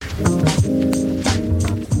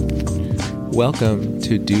Welcome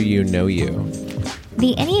to Do You Know You?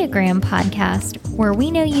 The Enneagram podcast, where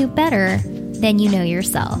we know you better than you know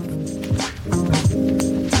yourself.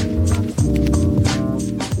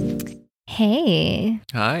 Hey.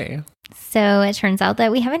 Hi. So it turns out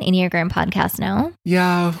that we have an Enneagram podcast now.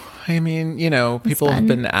 Yeah, I mean, people have fun.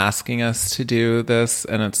 been asking us to do this,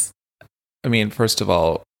 and first of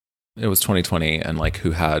all, it was 2020, and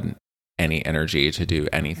who had any energy to do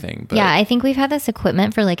anything? But, Yeah, I think we've had this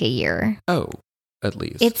equipment for like a year. Oh, at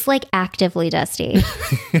least. It's actively dusty.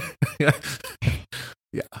 Yeah.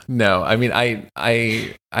 No,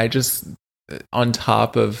 I just, on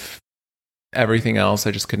top of everything else,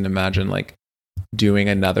 I just couldn't imagine doing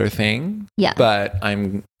another thing. Yeah. But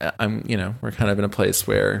I'm we're kind of in a place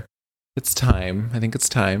where it's time. I think it's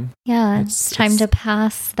time. Yeah, it's time to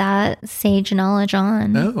pass that sage knowledge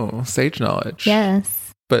on. Oh, sage knowledge. Yes.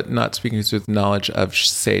 But not speaking with knowledge of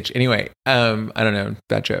sage. Anyway, I don't know.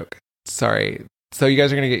 Bad joke. Sorry. So you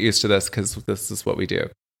guys are going to get used to this because this is what we do.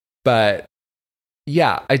 But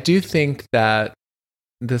yeah, I do think that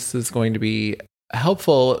this is going to be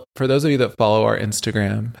helpful for those of you that follow our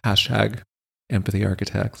Instagram,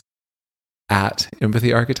 #EmpathyArchitects,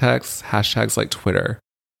 @EmpathyArchitects, hashtags like Twitter.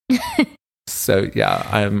 So yeah,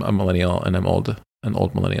 I'm a millennial and I'm an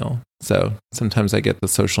old millennial. So sometimes I get the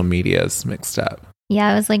social medias mixed up. Yeah,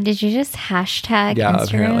 I was like, did you just hashtag Yeah, Instagram?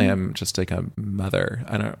 apparently I'm just a mother.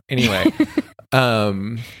 I don't. Anyway,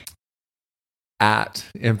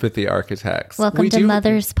 @EmpathyArchitects. Welcome to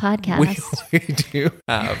Mother's Podcast. We do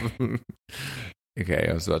have. Okay,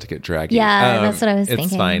 I was about to get draggy. Yeah, that's what I was it's thinking.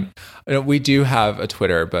 It's fine. We do have a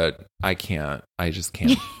Twitter, but I can't. I just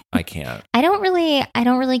can't. I can't. I don't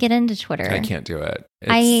really get into Twitter. I can't do it.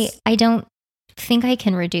 I don't think I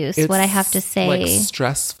can reduce what I have to say.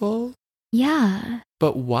 Stressful. Yeah.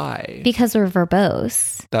 But why? Because we're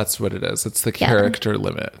verbose. That's what it is. It's the character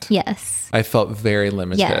limit. Yes. I felt very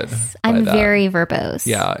limited. Yes. I'm very verbose.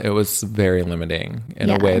 Yeah, it was very limiting in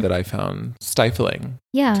a way that I found stifling.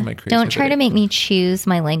 Yeah. To my creativity. Don't try to make me choose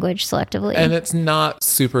my language selectively. And it's not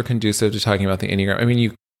super conducive to talking about the Enneagram. I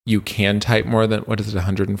mean, you can type more than,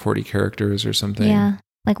 140 characters or something? Yeah.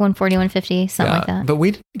 140, 150, something like that. But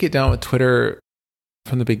we didn't get down with Twitter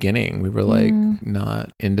from the beginning. We were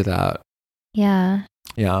not into that. Yeah.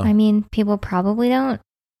 Yeah. I mean, people probably don't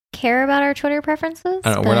care about our Twitter preferences.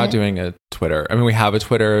 I don't know. We're not doing a Twitter. I mean, we have a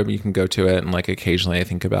Twitter. You can go to it, and occasionally I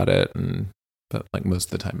think about it, but most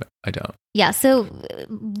of the time I don't. Yeah. So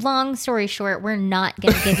long story short, we're not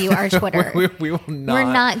going to give you our Twitter. we will not. We're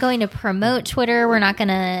not going to promote Twitter. We're not going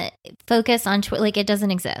to focus on Twitter. It doesn't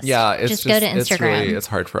exist. Yeah. It's just go to Instagram. It's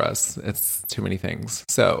hard for us. It's too many things.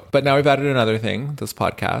 So, but now we've added another thing, this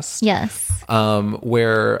podcast. Yes.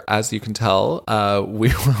 Where, as you can tell,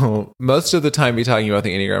 we will most of the time be talking about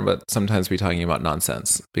the Enneagram, but sometimes be talking about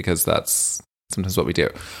nonsense because that's sometimes what we do.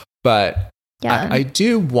 But yeah. I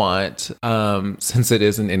do want, since it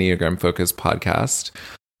is an Enneagram focused podcast,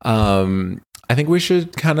 I think we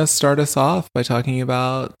should kind of start us off by talking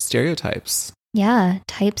about stereotypes. Yeah,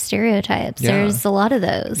 type stereotypes. Yeah. There's a lot of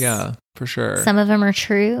those. Yeah, for sure. Some of them are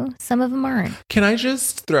true. Some of them aren't. Can I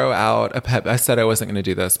just throw out a pet? I said I wasn't going to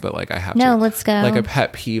do this, but I have to. No, let's go. A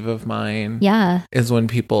pet peeve of mine. Yeah. Is when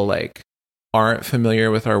people aren't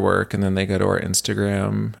familiar with our work and then they go to our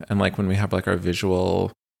Instagram and when we have our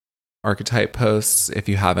visual archetype posts, if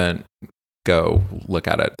you haven't, go look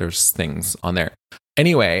at it. There's things on there.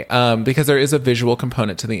 Anyway, because there is a visual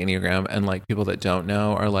component to the Enneagram, and people that don't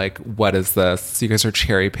know are what is this? You guys are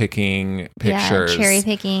cherry picking pictures. Yeah, cherry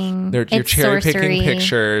picking. You're cherry picking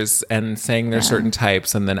pictures and saying they're certain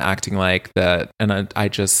types and then acting like that. And I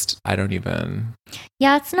don't even.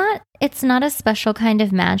 Yeah, it's not a special kind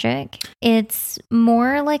of magic. It's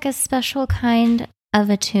more like a special kind of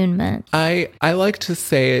attunement. I like to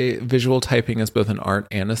say visual typing is both an art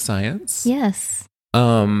and a science. Yes.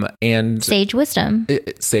 And sage wisdom.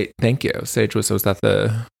 Thank you. Sage wisdom. Is that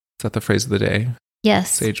the phrase of the day?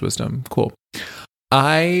 Yes. Sage wisdom. Cool.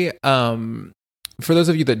 For those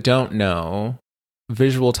of you that don't know,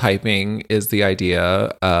 visual typing is the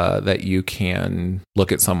idea that you can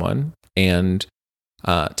look at someone and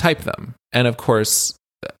type them. And of course,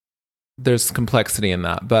 there's complexity in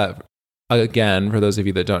that. But again, for those of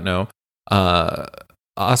you that don't know,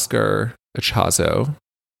 Oscar Ichazo,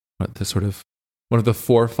 one of the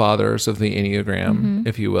forefathers of the Enneagram,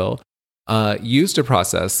 if you will, used a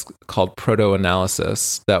process called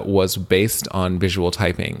proto-analysis that was based on visual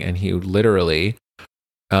typing. And he literally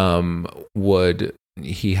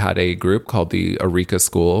he had a group called the Eureka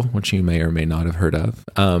School, which you may or may not have heard of.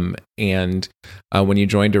 And when you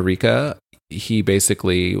joined Eureka, he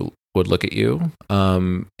basically would look at you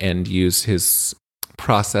and use his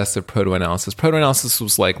process of proto-analysis. Proto-analysis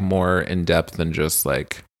was like more in depth than just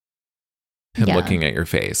like him looking at your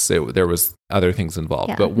face. There was other things involved.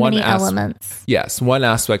 Yeah, but one many elements. Yes, one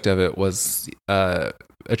aspect of it was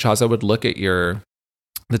Ichaza would look at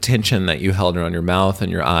the tension that you held around your mouth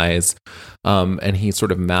and your eyes, and he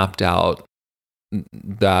sort of mapped out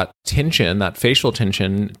that tension, that facial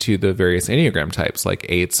tension, to the various Enneagram types, like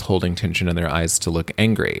 8s holding tension in their eyes to look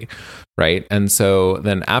angry, right? And so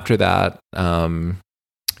then after that,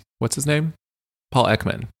 what's his name? Paul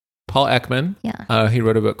Ekman. Yeah. He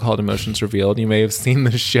wrote a book called Emotions Revealed. You may have seen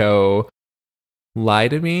the show Lie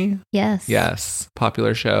to Me. Yes.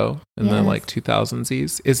 Popular show in the like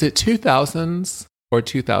 2000s. Is it 2000s or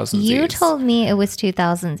 2000s? You told me it was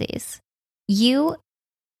 2000s. You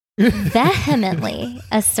vehemently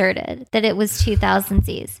asserted that it was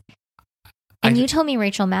 2000s. And you told me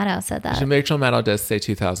Rachel Maddow said that. Rachel Maddow does say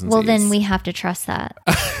 2000s. Well, then we have to trust that.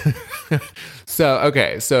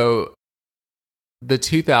 So the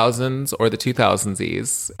 2000s or the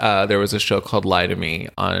 2000s, there was a show called Lie to Me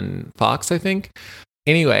on Fox, I think.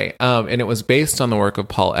 Anyway, and it was based on the work of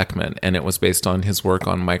Paul Ekman, and it was based on his work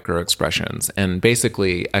on microexpressions. And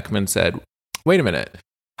basically, Ekman said, wait a minute,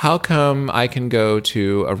 how come I can go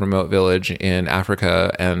to a remote village in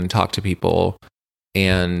Africa and talk to people,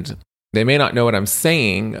 and they may not know what I'm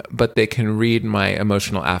saying, but they can read my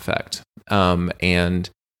emotional affect? And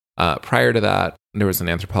prior to that, there was an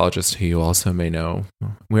anthropologist who you also may know.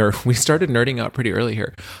 We started nerding out pretty early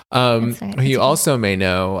here. You also may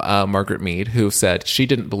know Margaret Mead, who said she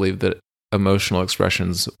didn't believe that emotional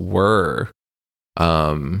expressions were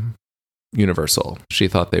universal. She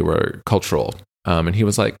thought they were cultural. And he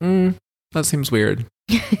was like, that seems weird.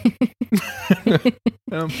 I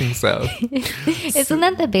don't think so. Isn't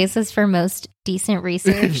that the basis for most decent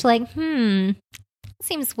research? Like,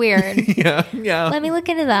 seems weird. Yeah. Let me look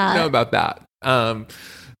into that. Know about that.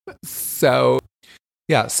 So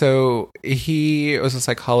he was a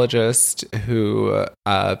psychologist who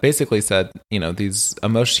basically said, these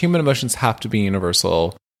human emotions have to be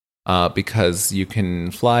universal, because you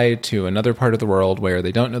can fly to another part of the world where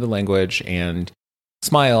they don't know the language and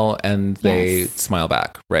smile, and they smile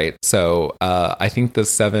back, right? So I think the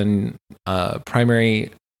 7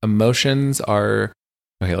 primary emotions are,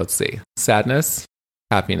 let's see, sadness,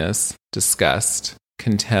 happiness, disgust,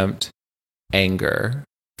 contempt, anger,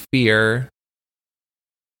 fear,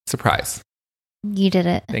 surprise. You did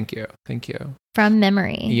it. Thank you. From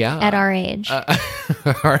memory. Yeah. At our age.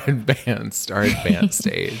 Our advanced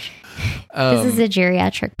age. This is a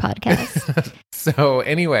geriatric podcast. So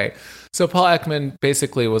anyway, Paul Ekman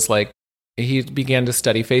basically was like, he began to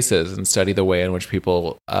study faces and study the way in which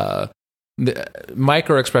people,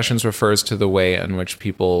 micro expressions refers to the way in which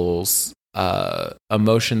people's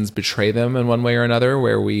emotions betray them in one way or another,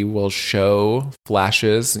 where we will show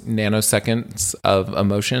flashes, nanoseconds of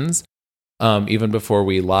emotions, even before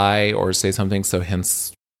we lie or say something. So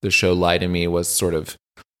hence the show Lie to Me was sort of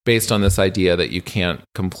based on this idea that you can't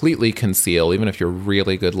completely conceal, even if you're a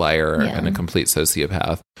really good liar and a complete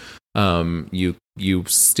sociopath, you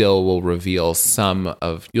still will reveal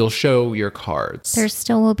you'll show your cards. There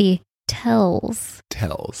still will be tells,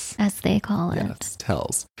 as they call it. Yes,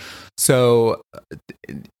 tells. So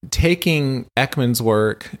taking Ekman's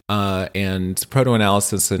work and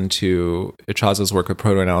proto-analysis into Ichaza's work with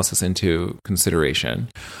proto-analysis into consideration,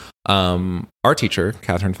 our teacher,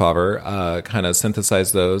 Catherine Faber, kind of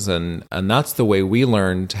synthesized those, and that's the way we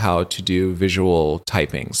learned how to do visual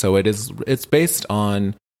typing. So it's based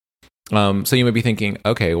on, so you may be thinking,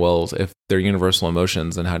 okay, well, if they're universal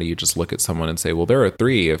emotions, then how do you just look at someone and say, well, there are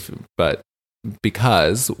 3, but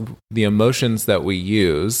because the emotions that we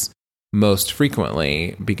use most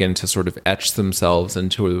frequently begin to sort of etch themselves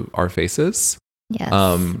into our faces. Yes.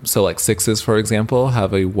 So like 6s, for example,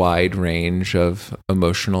 have a wide range of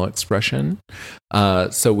emotional expression.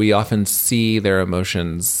 So we often see their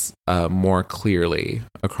emotions more clearly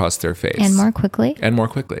across their face. And more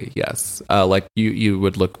quickly. Yes. Like you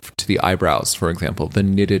would look to the eyebrows, for example, the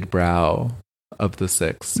knitted brow of the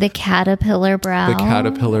 6. The caterpillar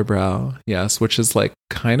brow. Yes, which is like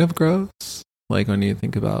kind of gross. Like when you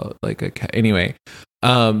think about like a cat. Anyway,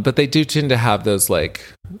 but they do tend to have those like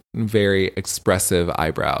very expressive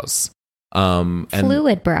eyebrows. And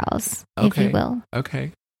fluid brows, if you will.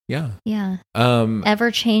 Okay. Yeah. Yeah.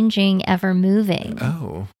 Ever changing, ever moving.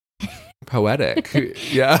 Oh, poetic.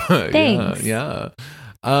 Yeah. Thanks. Yeah.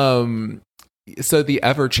 So the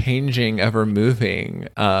ever changing, ever moving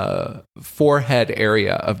forehead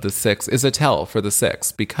area of the 6 is a tell for the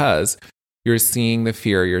 6, because you're seeing the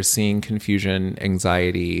fear, you're seeing confusion,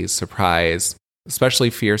 anxiety, surprise, especially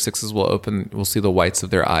fear, sixes will see the whites of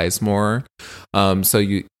their eyes more.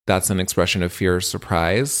 That's an expression of fear or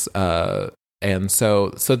surprise. And so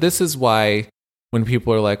this is why when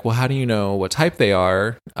people are like, well, how do you know what type they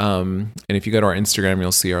are? And if you go to our Instagram,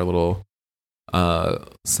 you'll see our little,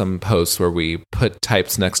 some posts where we put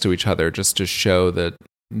types next to each other just to show that,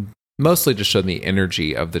 mostly to show the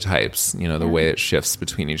energy of the types, the way it shifts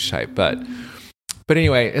between each type. But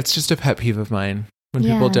anyway, it's just a pet peeve of mine. When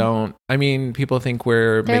people don't, people think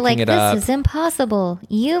they're making like, it up. This is impossible.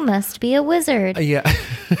 You must be a wizard. Yeah.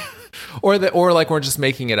 or like we're just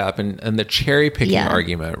making it up. And the cherry picking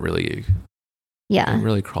argument really, it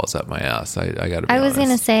really crawls up my ass. I gotta be honest. I was going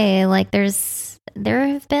to say, like, there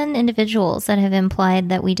have been individuals that have implied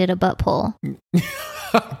that we did a butt pull.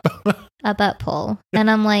 A butt pull. And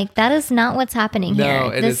I'm like, that is not what's happening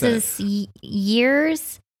here. This is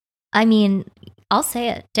years. I'll say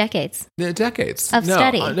it, decades. Decades of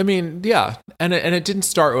study. Yeah. And it didn't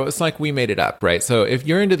start, it's like we made it up, right? So if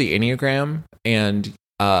you're into the Enneagram and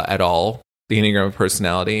at all, the Enneagram of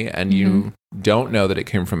personality, and you don't know that it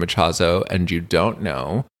came from Echazo, and you don't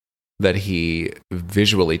know that he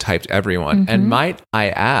visually typed everyone. And might I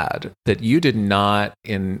add that you did not,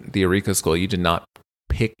 in the Eureka School, you did not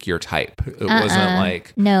pick your type. It wasn't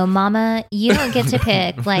like... No, mama, you don't get to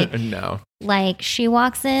pick. Like, no. Like, she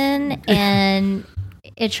walks in and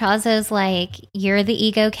Echazo's like, you're the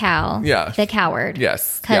ego cow. Yeah. The coward.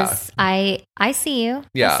 Yes. Because I see you.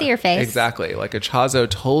 Yeah. I see your face. Exactly. Like, Echazo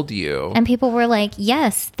told you. And people were like,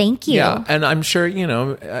 yes, thank you. Yeah. And I'm sure,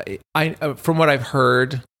 I from what I've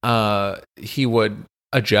heard, he would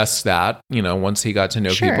adjust that, once he got to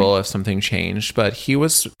know people if something changed. But he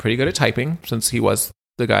was pretty good at typing since he was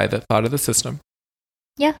the guy that thought of the system.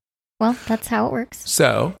 Yeah. Well, that's how it works.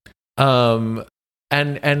 So, and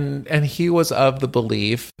he was of the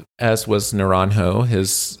belief, as was Naranjo,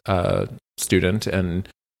 his student, and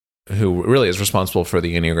who really is responsible for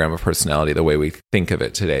the Enneagram of personality, the way we think of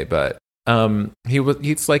it today. But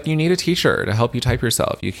he's like, you need a teacher to help you type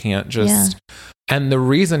yourself. You can't just... Yeah. And the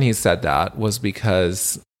reason he said that was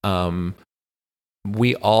because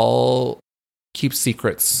we all keep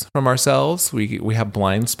secrets from ourselves. We have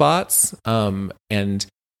blind spots, and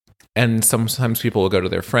sometimes people will go to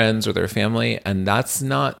their friends or their family, and that's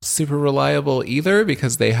not super reliable either,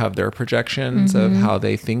 because they have their projections of how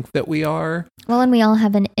they think that we are. Well, and we all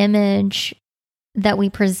have an image that we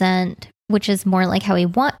present, which is more like how we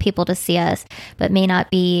want people to see us, but may not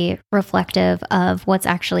be reflective of what's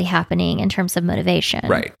actually happening in terms of motivation.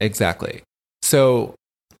 Right, exactly. So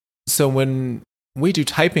when we do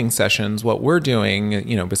typing sessions, what we're doing,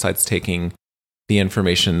 besides taking the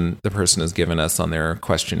information the person has given us on their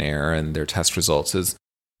questionnaire and their test results, is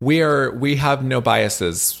we have no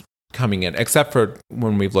biases coming in, except for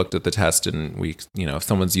when we've looked at the test and we, if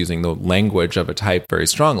someone's using the language of a type very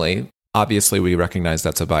strongly, obviously we recognize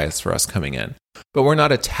that's a bias for us coming in, but we're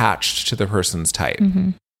not attached to the person's type.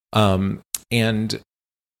 And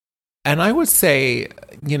I would say,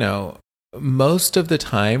 most of the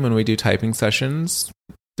time when we do typing sessions,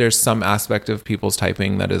 there's some aspect of people's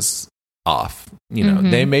typing that is off.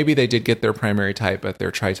 Maybe they did get their primary type, but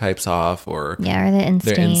their tri-type's off, or or the instinct,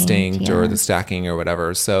 their instinct or the stacking or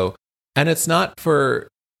whatever. So, and it's not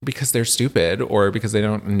because they're stupid or because they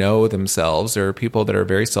don't know themselves, or people that are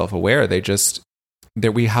very self-aware.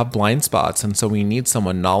 We have blind spots. And so we need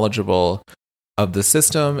someone knowledgeable of the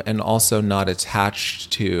system and also not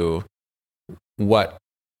attached to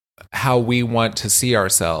how we want to see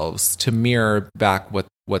ourselves to mirror back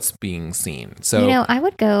what's being seen. So, I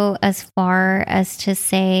would go as far as to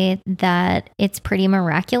say that it's pretty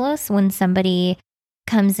miraculous when somebody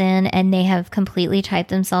comes in and they have completely typed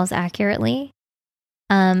themselves accurately.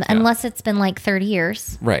 Unless it's been like 30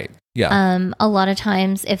 years. Right. Yeah. A lot of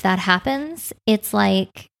times if that happens, it's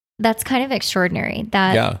like, that's kind of extraordinary.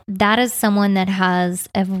 That is someone that has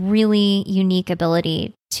a really unique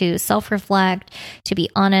ability to self-reflect, to be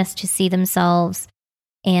honest, to see themselves.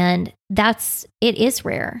 And it is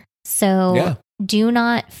rare. So do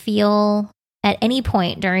not feel at any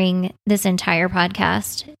point during this entire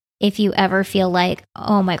podcast, if you ever feel like,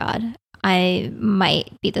 oh my God, I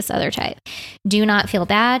might be this other type. Do not feel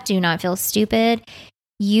bad. Do not feel stupid.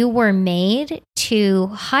 You were made to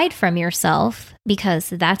hide from yourself because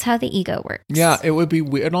that's how the ego works. Yeah,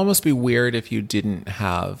 it'd almost be weird if you didn't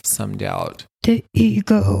have some doubt. The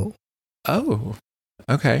ego. Oh,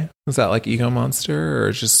 okay. Is that like Ego Monster,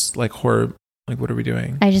 or just like horror? Like, what are we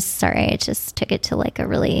doing? I just took it to like a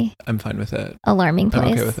really... I'm fine with it. Alarming place.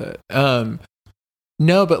 I'm okay with it.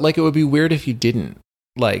 No, but like it would be weird if you didn't.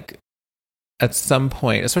 Like, at some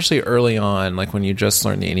point, especially early on, like when you just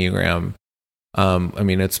learned the Enneagram,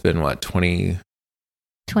 it's been 20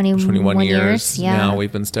 21 years. Yeah. Now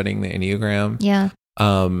we've been studying the Enneagram. Yeah.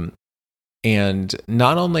 And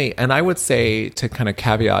not only, and I would say to kind of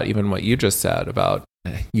caveat even what you just said about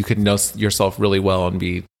you could know yourself really well and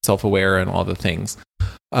be self-aware and all the things.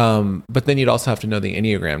 But then you'd also have to know the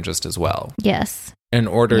Enneagram just as well. Yes. In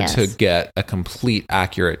order to get a complete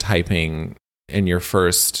accurate typing in your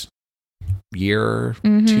first year,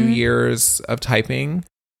 2 years of typing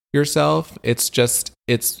yourself,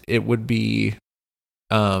 it would be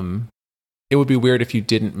weird if you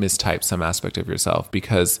didn't mistype some aspect of yourself,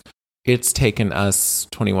 because it's taken us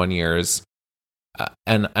 21 years.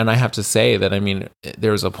 And I have to say that, I mean,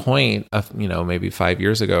 there was a point of, maybe 5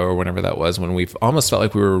 years ago or whenever that was, when we almost felt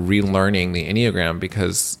like we were relearning the Enneagram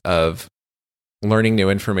because of learning new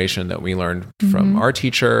information that we learned from our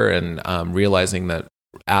teacher, and realizing that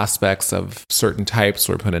aspects of certain types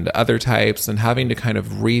were put into other types, and having to kind of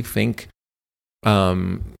rethink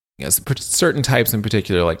certain types in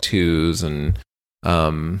particular, like 2s and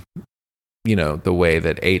the way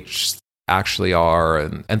that H actually are,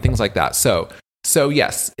 and things like that. So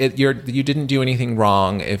yes, you didn't do anything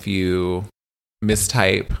wrong if you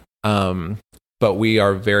mistype, but we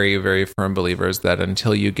are very, very firm believers that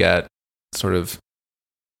until you get sort of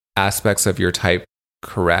aspects of your type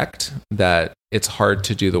correct, that it's hard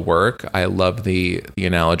to do the work. I love the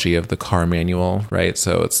analogy of the car manual, right?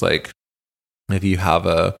 So it's like, if you have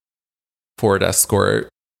a Ford Escort,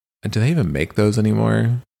 do they even make those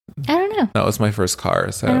anymore? I don't know. That was my first car,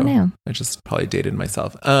 so I don't know. I just probably dated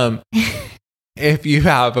myself. If you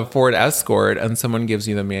have a Ford Escort and someone gives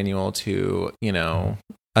you the manual to,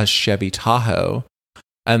 a Chevy Tahoe,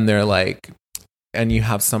 and they're like, and you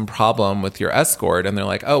have some problem with your Escort, and they're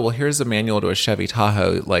like, oh, well, here's a manual to a Chevy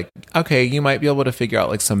Tahoe. Like, okay, you might be able to figure out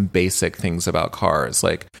like some basic things about cars,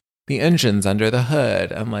 like the engine's under the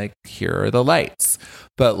hood, and like, here are the lights.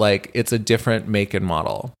 But like, it's a different make and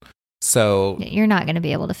model. So you're not going to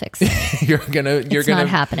be able to fix it. It's not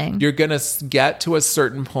happening. You're going to get to a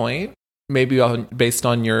certain point, maybe based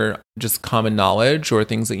on your just common knowledge or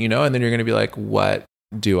things that you know, and then you're going to be like, what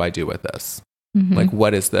do I do with this? Like,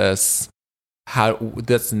 what is this?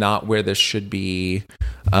 That's not where this should be.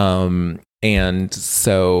 And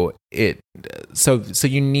so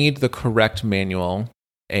you need the correct manual,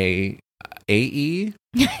 AE.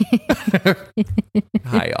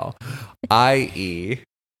 Hi, y'all. IE.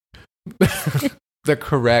 The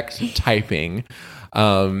correct typing,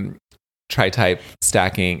 tri-type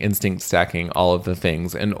stacking, instinct stacking, all of the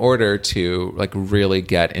things in order to like really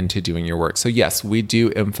get into doing your work. So yes, we do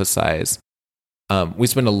emphasize, we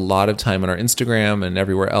spend a lot of time on our Instagram and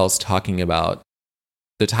everywhere else talking about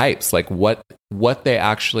the types, like what they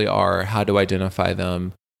actually are, how to identify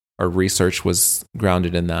them. Our research was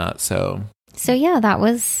grounded in that. So yeah, that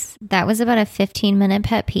was about a 15-minute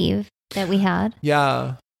pet peeve that we had.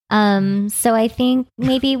 Yeah. So I think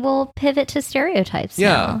maybe we'll pivot to stereotypes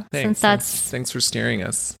now. Thanks. Thanks for steering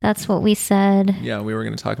us. That's what we said. Yeah, we were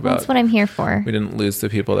going to talk about. That's what I'm here for. We didn't lose the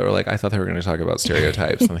people that were like, I thought they were going to talk about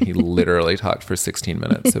stereotypes, and he literally talked for 16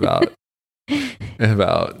 minutes about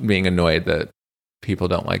being annoyed that people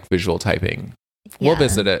don't like visual typing. Yeah. We'll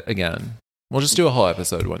visit it again. We'll just do a whole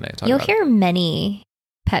episode one day. You'll hear many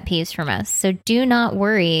pet peeves from us, so do not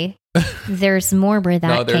worry. There's more where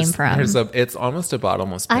that came from. It's almost a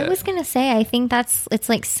bottomless pit. I was going to say, I think it's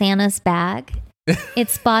like Santa's bag.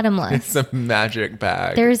 It's bottomless. It's a magic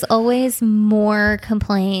bag. There's always more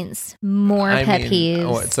complaints, more pet peeves.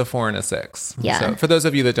 Oh, it's a 4 and a 6. Yeah. So for those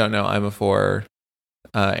of you that don't know, I'm a 4.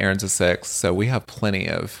 Aaron's a 6. So we have plenty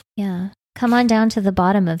of. Yeah. Come on down to the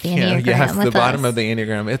bottom of the Enneagram. Yes, with the bottom of the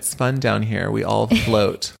Enneagram. It's fun down here. We all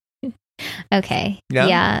float. Okay.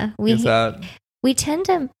 Yeah. We tend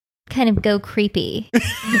to kind of go creepy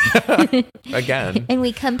again, and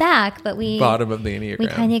we come back, but bottom of the Enneagram. We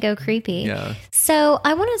kind of go creepy. Yeah. So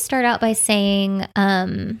I want to start out by saying,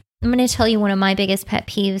 I'm going to tell you one of my biggest pet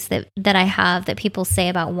peeves that I have that people say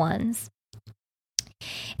about ones,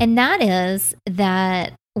 and that is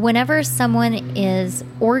that whenever someone is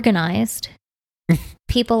organized,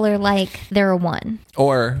 people are like they're a 1.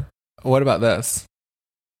 Or what about this?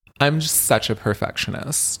 I'm just such a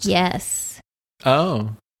perfectionist. Yes.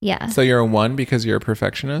 Oh. Yeah. So you're a 1 because you're a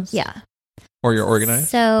perfectionist? Yeah. Or you're organized?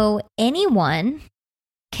 So anyone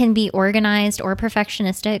can be organized or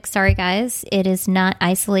perfectionistic. Sorry, guys. It is not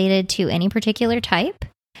isolated to any particular type.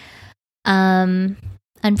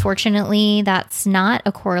 Unfortunately, that's not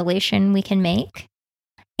a correlation we can make.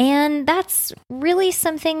 And that's really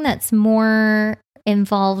something that's more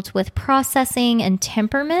involved with processing and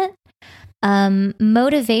temperament.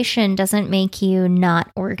 Motivation doesn't make you not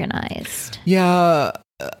organized. Yeah.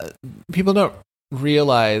 People don't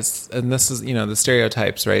realize, and this is, the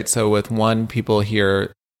stereotypes, right? So with one, people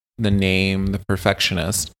hear the name, the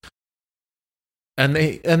perfectionist, and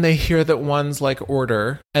they hear that ones like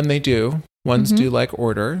order, and they do. Ones do like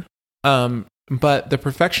order. But the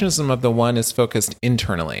perfectionism of the one is focused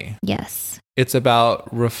internally. Yes. It's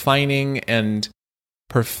about refining and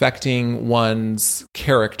perfecting one's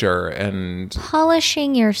character and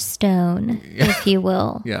polishing your stone, if you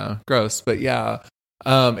will. Yeah, gross, but yeah.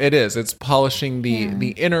 It is. It's polishing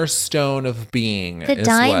the inner stone of being. The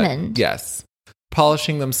diamond. Yes.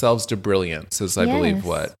 Polishing themselves to brilliance is, I believe,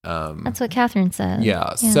 what... that's what Catherine said.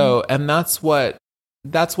 Yeah. So, and that's what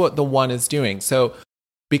the one is doing. So,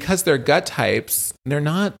 because they're gut types, they're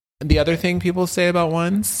not... The other thing people say about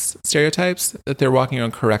ones, stereotypes, that they're walking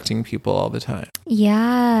around correcting people all the time.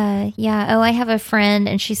 Yeah. Yeah. Oh, I have a friend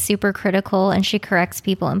and she's super critical and she corrects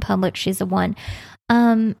people in public. She's a one.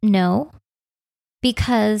 No.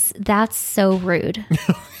 Because that's so rude.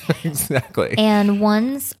 Exactly. And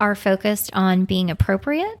ones are focused on being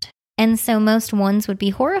appropriate. And so most ones would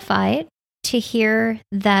be horrified to hear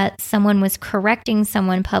that someone was correcting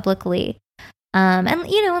someone publicly. And,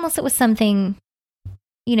 unless it was something,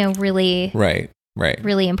 really... Right.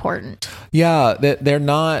 Really important. Yeah, they're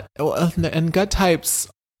not... And gut types,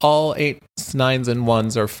 all 8s, 9s, and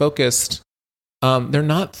 1s are focused... they're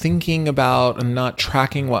not thinking about and not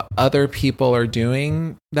tracking what other people are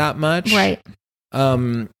doing that much. Right.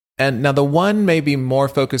 And now the one may be more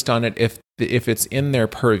focused on it if it's in their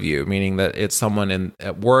purview, meaning that it's someone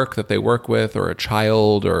at work that they work with, or a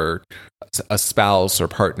child, or a spouse or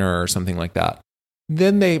partner or something like that.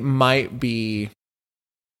 Then they might be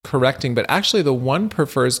correcting, but actually the one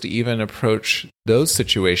prefers to even approach those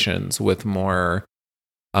situations with more...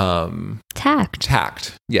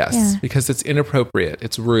 tact, yes, because it's inappropriate,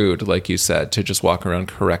 it's rude, like you said, to just walk around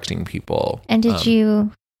correcting people. And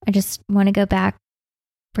I just want to go back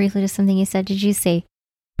briefly to something you said. Did you say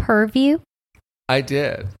purview? I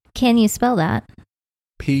did. Can you spell that?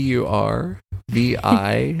 Purview.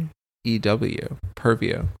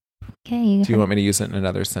 Purview. Okay. Do you want me to use it in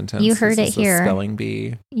another sentence? You heard it here. Spelling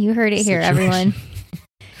bee. You heard it here, everyone.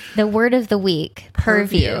 The word of the week,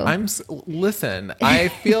 purview. Listen, I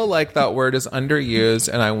feel like that word is underused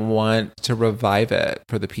and I want to revive it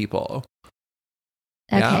for the people.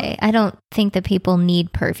 Okay. Yeah? I don't think the people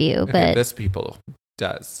need purview, but... this people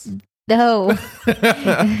does. Oh.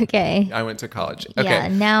 Okay. I went to college. Okay. Yeah,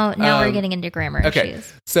 now we're getting into grammar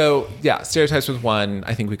issues. So, stereotypes with one,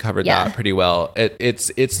 I think we covered that pretty well.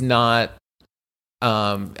 It's not...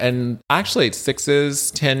 and actually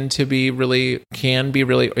 6s can be really,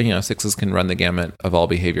 6s can run the gamut of all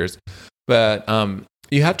behaviors, but,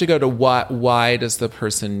 you have to go to why does the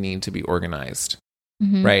person need to be organized?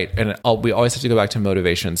 Mm-hmm. Right. And we always have to go back to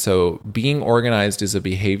motivation. So being organized is a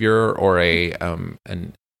behavior or an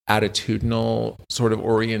attitudinal sort of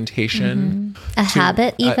orientation, a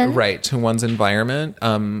habit even, to one's environment.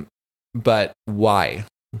 But why?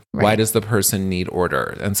 Right. Why does the person need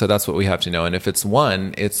order? And so that's what we have to know. And if it's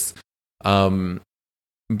one, it's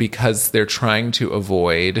because they're trying to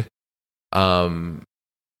avoid some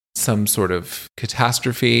sort of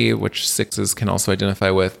catastrophe, which 6s can also identify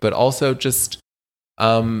with, but also just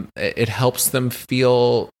it helps them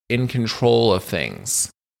feel in control of things.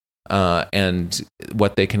 And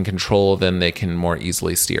what they can control, then they can more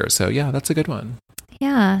easily steer. So yeah, that's a good one.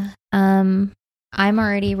 Yeah. I'm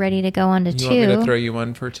already ready to go on to 2. You want me to throw you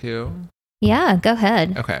one for 2? Yeah, go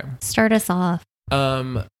ahead. Okay. Start us off.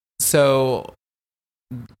 So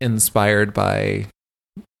inspired by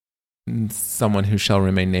someone who shall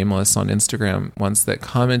remain nameless on Instagram once that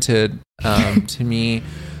commented to me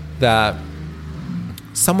that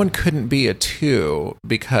someone couldn't be a 2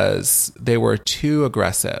 because they were too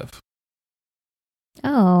aggressive.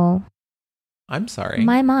 Oh. I'm sorry.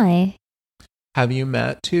 My. Have you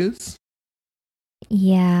met 2s?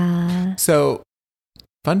 Yeah. So,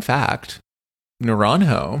 fun fact,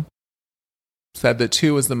 Naranjo said that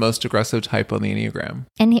 2 was the most aggressive type on the Enneagram.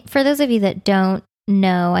 And for those of you that don't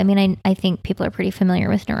know, I mean, I think people are pretty familiar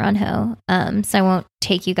with Naranjo, so I won't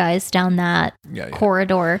take you guys down that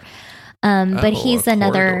corridor. But he's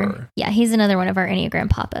another one of our Enneagram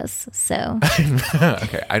papas. So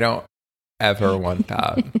okay, I don't ever want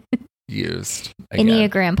that used again.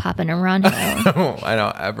 Enneagram Papa Naranjo. I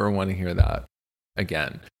don't ever want to hear that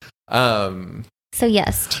again. So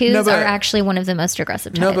yes, 2s are actually one of the most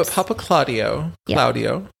aggressive types. No, but Papa Claudio,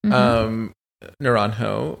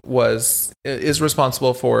 Naranjo is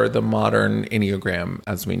responsible for the modern Enneagram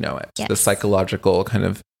as we know it. Yes. The psychological kind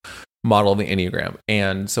of model the Enneagram.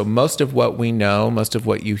 And so most of what we know, most of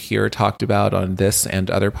what you hear talked about on this and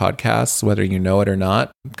other podcasts, whether you know it or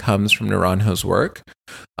not, comes from Naranjo's work.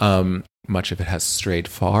 Much of it has strayed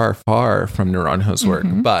far, far from Naranjo's work.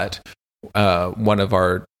 But one of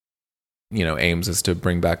our, aims is to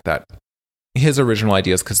bring back his original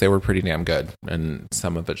ideas, because they were pretty damn good. And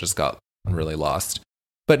some of it just got really lost.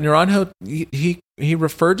 But Naranjo, he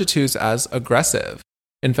referred to twos as aggressive.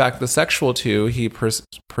 In fact, the sexual two he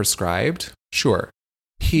prescribed. Sure,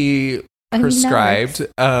 he prescribed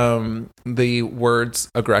the words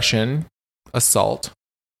aggression, assault,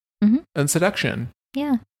 and seduction.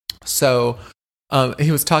 Yeah. So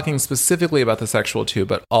he was talking specifically about the sexual two,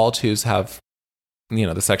 but all twos have,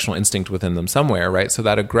 the sexual instinct within them somewhere, right? So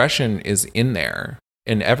that aggression is in there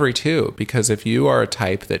in every two, because if you are a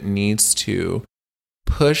type that needs to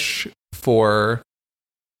push for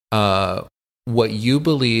what you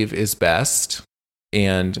believe is best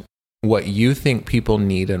and what you think people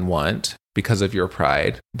need and want because of your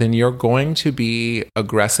pride, then you're going to be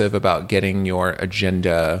aggressive about getting your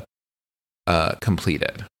agenda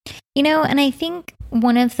completed. And I think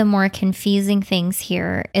one of the more confusing things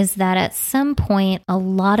here is that at some point, a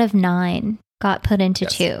lot of 9 got put into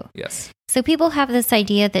 2. Yes. So people have this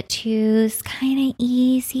idea that 2's kind of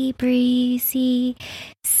easy breezy,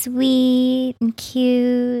 sweet and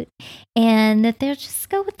cute, and that they'll just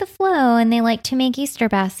go with the flow and they like to make Easter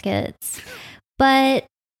baskets. But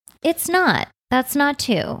it's not. That's not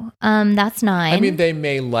 2. That's 9. I mean, they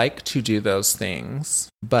may like to do those things,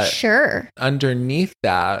 but sure, underneath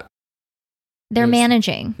that, they're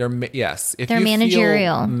managing. Yes. If they're you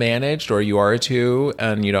managerial. Feel managed, or you are a 2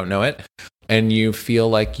 and you don't know it, and you feel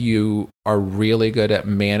like you are really good at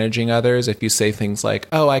managing others, if you say things like,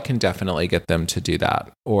 oh, I can definitely get them to do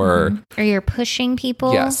that. Or you're pushing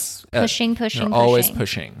people. Yes. Pushing. Always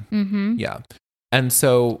pushing. Yeah. And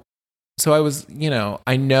so I was,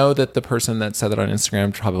 I know that the person that said that on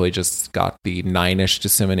Instagram probably just got the 9-ish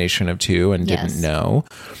dissemination of 2 and didn't know.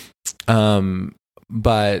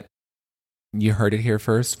 But you heard it here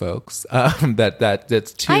first, folks.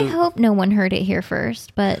 That's 2. I hope no one heard it here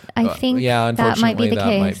first, but I think that might be the case.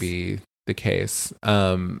 That might be the case.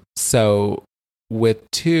 So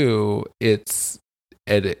with 2,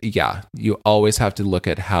 you always have to look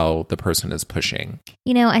at how the person is pushing.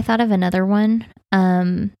 I thought of another one.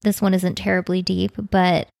 This one isn't terribly deep,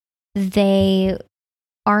 but they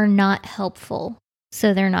are not helpful,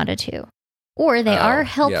 so they're not a 2. Or they are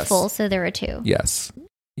helpful, so they're a 2. Yes.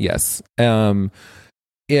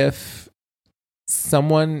 If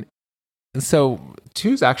someone... So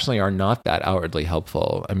 2s actually are not that outwardly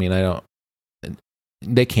helpful. I mean,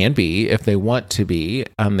 they can be if they want to be,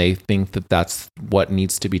 and they think that that's what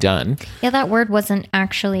needs to be done. Yeah, that word wasn't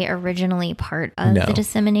actually originally part of the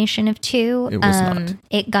dissemination of 2. It was not.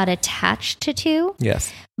 It got attached to 2.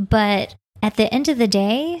 Yes. But at the end of the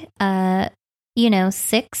day,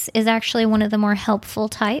 6 is actually one of the more helpful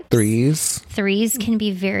types. 3s can be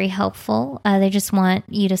very helpful. They just want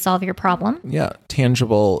you to solve your problem. Yeah,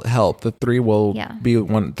 tangible help. The 3 will be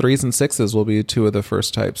one. 3s and 6s will be 2 of the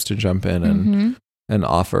first types to jump in and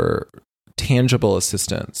offer tangible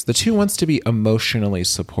assistance. The 2 wants to be emotionally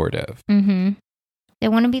supportive. They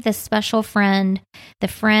want to be the special friend, the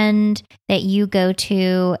friend that you go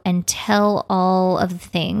to and tell all of the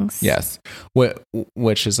things. Yes.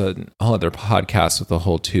 Which is a whole other podcast with the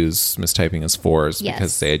whole 2s mistyping as 4s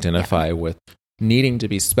because they identify with needing to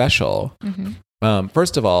be special.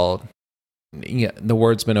 First of all, the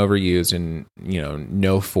word's been overused, and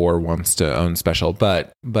no 4 wants to own special,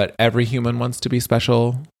 but every human wants to be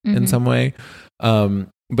special in some way.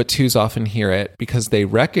 But 2s often hear it because they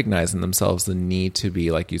recognize in themselves the need to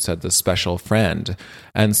be, like you said, the special friend.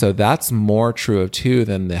 And so that's more true of 2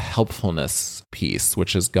 than the helpfulness piece,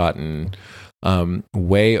 which has gotten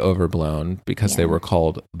way overblown because they were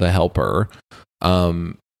called the helper.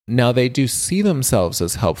 Now, they do see themselves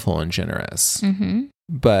as helpful and generous.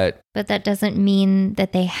 But that doesn't mean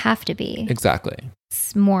that they have to be. Exactly.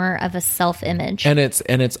 It's more of a self-image. And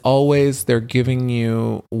it's always they're giving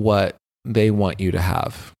you what they want you to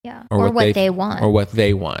have. Yeah. Or what they want. Or what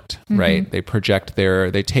they want, right? They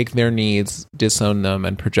they take their needs, disown them,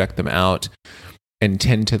 and project them out and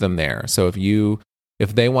tend to them there. So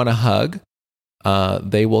if they want a hug,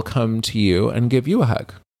 they will come to you and give you a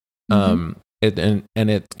hug. It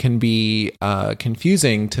can be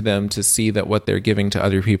confusing to them to see that what they're giving to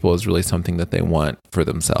other people is really something that they want for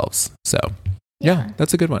themselves. So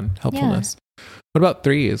that's a good one. Helpfulness. What about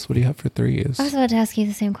 3s? What do you have for 3s? I was about to ask you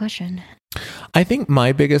the same question. I think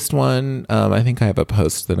my biggest one, I think I have a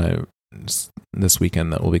post that this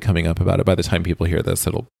weekend that will be coming up about it. By the time people hear this,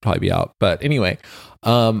 it'll probably be out. But anyway,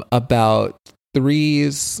 about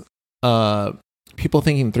threes, people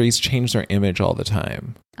thinking threes change their image all the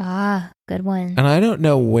time. Ah, good one. And I don't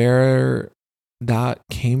know where that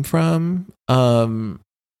came from. I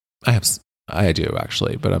do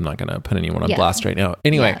actually, but I'm not going to put anyone on blast right now.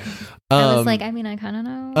 Anyway, I was like, I mean, I kind of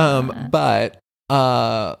know. But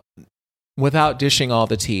without dishing all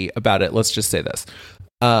the tea about it, let's just say this.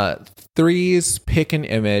 Threes pick an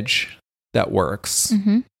image that works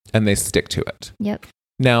and they stick to it. Yep.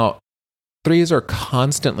 Now, threes are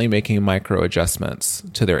constantly making micro adjustments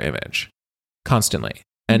to their image. Constantly.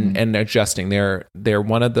 And adjusting. They're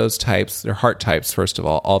one of those types. They're heart types, first of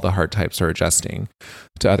all. All the heart types are adjusting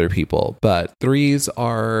to other people. But threes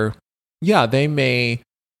are, they may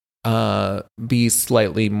be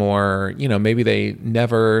slightly more, maybe they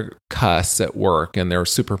never cuss at work and they're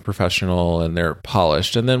super professional and they're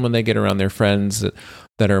polished. And then when they get around their friends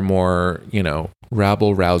that are more,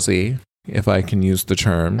 rabble-rousy, if I can use the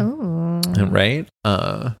term. Ooh. Right?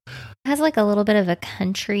 Has like a little bit of a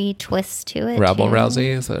country twist to it. Rabble-rousy?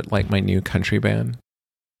 Is that like my new country band?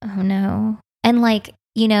 Oh, no. And like,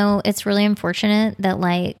 it's really unfortunate that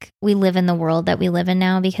like we live in the world that we live in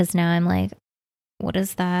now, because now I'm like, what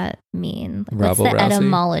does that mean? What's the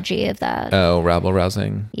etymology of that? Oh,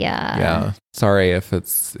 rabble-rousing. Yeah. Yeah. Sorry if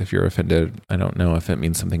you're offended. I don't know if it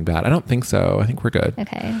means something bad. I don't think so. I think we're good.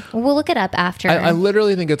 Okay. We'll look it up after. I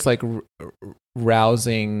literally think it's like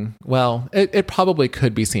rousing. Well, it probably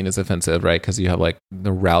could be seen as offensive, right? Because you have like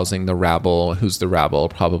the rousing, the rabble. Who's the rabble?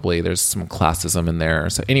 Probably there's some classism in there.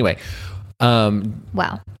 So anyway.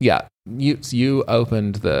 Wow. Yeah. You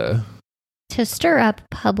opened the... To stir up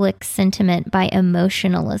public sentiment by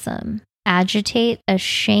emotionalism, agitate,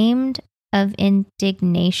 ashamed of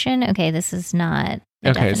indignation. Okay, this is not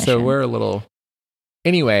the definition. So we're a little...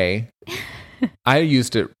 Anyway, I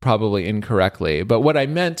used it probably incorrectly, but what I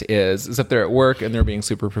meant is that they're at work and they're being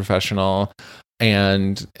super professional,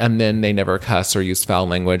 and then they never cuss or use foul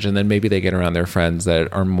language, and then maybe they get around their friends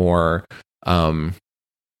that are more, I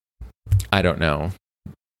don't know,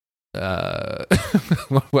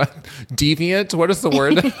 what deviant? What is the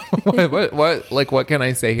word? what can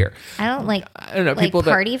I say here? I don't know. Like people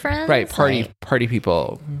party friends, right? Party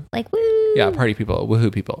people, like woo. Yeah, party people, woohoo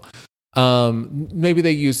people. Maybe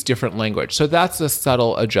they use different language, so that's a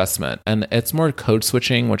subtle adjustment, and it's more code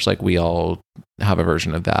switching, which like we all have a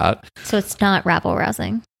version of that. So it's not rabble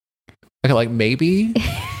rousing. Okay, like maybe,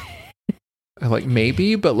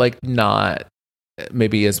 but like not.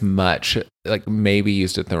 Maybe as much, like maybe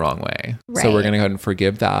used it the wrong way. Right. So we're going to go ahead and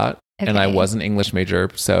forgive that. Okay. And I was an English major.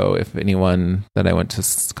 So if anyone that I went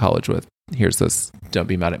to college with hears this, don't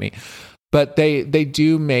be mad at me. But they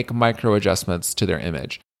do make micro adjustments to their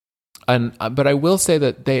image. But I will say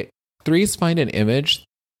that threes find an image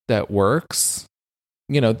that works.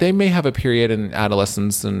 They may have a period in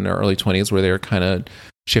adolescence and early 20s where they're kind of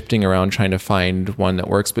shifting around trying to find one that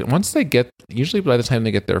works. But once usually by the time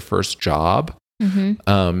they get their first job,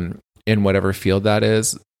 in whatever field that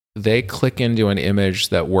is, they click into an image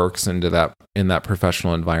that works in that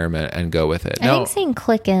professional environment and go with it. I think saying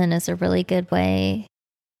click in is a really good way.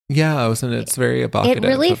 Yeah, it's very evocative. It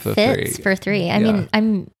really fits for three. I mean,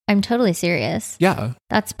 I'm totally serious. Yeah.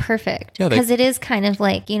 That's perfect. Because it is kind of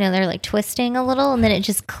like, they're like twisting a little and then it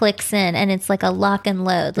just clicks in and it's like a lock and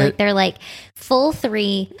load. Like they're like full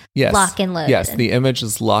three, lock and loaded. Yes, the image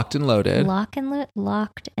is locked and loaded. Locked and loaded.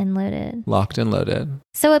 Locked and loaded.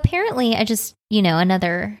 So apparently I just,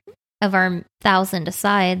 another of our 1,000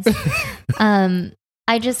 asides.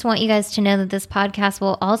 I just want you guys to know that this podcast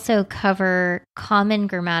will also cover common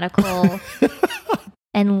grammatical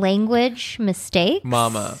and language mistakes.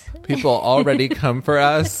 Mama, people already come for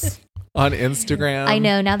us on Instagram. I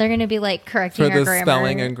know. Now they're going to be like correcting our grammar. For the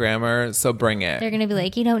spelling and grammar. So bring it. They're going to be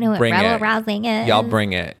like, you don't know what rabble-rousing is. Y'all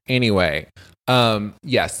bring it. Anyway,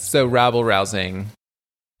 yes. So rabble-rousing,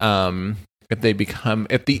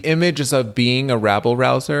 if the image is of being a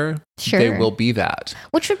rabble-rouser, they will be that.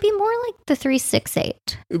 Which would be more like the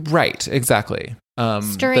 368. Right, exactly.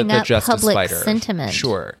 Stirring up public sentiment.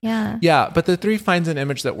 Sure. Yeah. Yeah, but the three finds an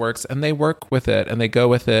image that works and they work with it and they go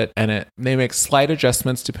with it and they make slight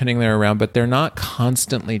adjustments depending they're around, but they're not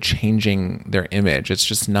constantly changing their image. It's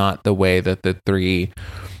just not the way that the three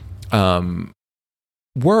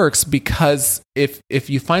works, because if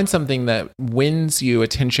you find something that wins you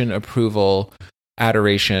attention, approval,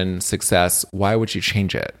 adoration, success, why would you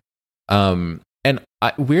change it?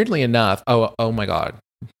 Weirdly enough, oh my God.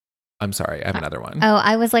 I'm sorry. I have another one. Oh,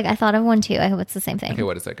 I was like, I thought of one too. I hope it's the same thing. Okay,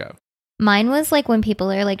 what does it go? Mine was like when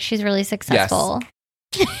people are like, she's really successful.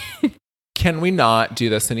 Yes. can we not do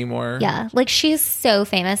this anymore? Yeah. Like she's so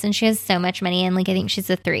famous and she has so much money. And like, I think she's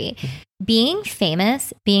a 3. Being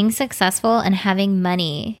famous, being successful and having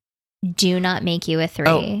money do not make you a 3.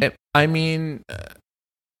 Oh, I mean,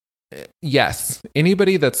 yes.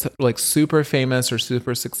 Anybody that's like super famous or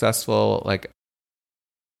super successful, like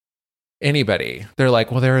anybody, they're like,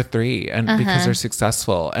 well, they're a 3 and because they're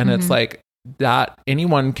successful. And it's like that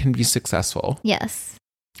anyone can be successful. Yes.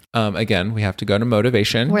 Again, we have to go to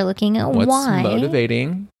motivation. We're looking at what's why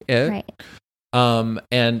motivating it. Right.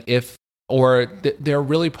 And if, they're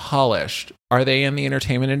really polished. Are they in the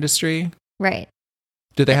entertainment industry? Right.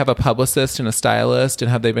 Do they have a publicist and a stylist,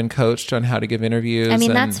 and have they been coached on how to give interviews? I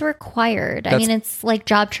mean, that's required. I mean, it's like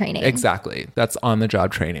job training. Exactly. That's on the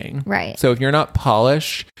job training. Right. So if you're not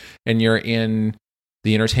polished and you're in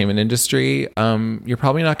the entertainment industry, you're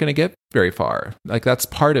probably not going to get very far. Like that's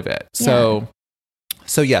part of it. So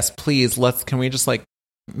yes, please, can we just like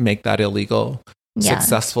make that illegal? Yeah.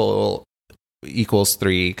 Successful equals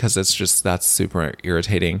 3, because that's super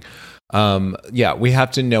irritating. We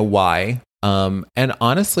have to know why. And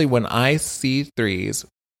honestly, when I see 3s,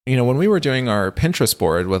 when we were doing our Pinterest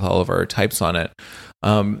board with all of our types on it,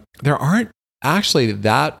 there aren't actually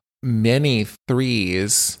that many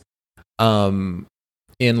 3s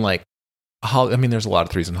in like, I mean, there's a lot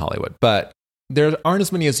of 3s in Hollywood, but there aren't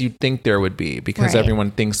as many as you'd think there would be, because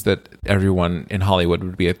everyone thinks that everyone in Hollywood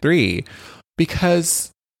would be a 3,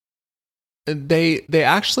 because they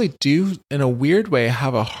actually do, in a weird way,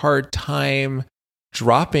 have a hard time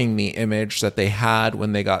dropping the image that they had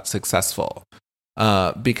when they got successful.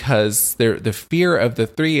 Because the fear of the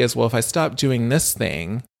 3 is, well, if I stop doing this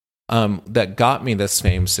thing that got me this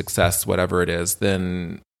fame, success, whatever it is,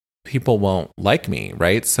 then people won't like me,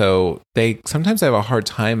 right? So they sometimes have a hard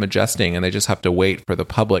time adjusting, and they just have to wait for the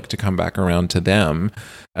public to come back around to them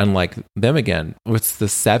and like them again. It's the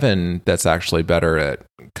 7 that's actually better at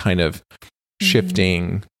kind of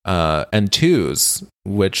shifting, and 2s,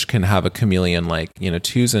 which can have a chameleon, like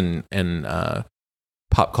 2s and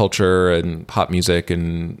pop culture and pop music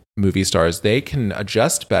and movie stars, they can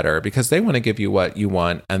adjust better because they want to give you what you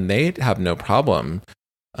want, and they have no problem.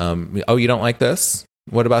 Oh, you don't like this?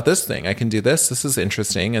 What about this thing? I can do this. This is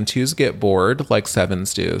interesting. And 2s get bored like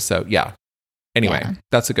 7s do. So yeah. Anyway,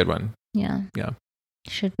 that's a good one. Yeah. Yeah.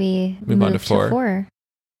 Should we move on to 4?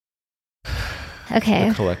 Okay.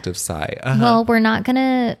 A collective sigh. Well,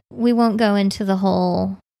 we won't go into the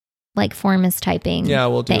whole like form is typing. Yeah,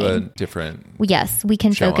 we'll do thing. a different. Yes, we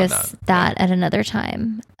can focus that at another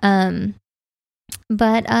time.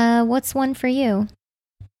 But what's one for you?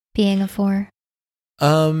 Being a 4.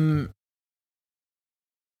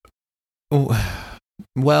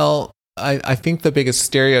 Well, I think the biggest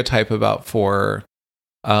stereotype about 4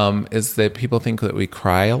 is that people think that we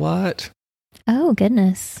cry a lot. Oh,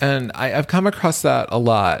 goodness. And I've come across that a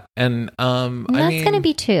lot. And that's going to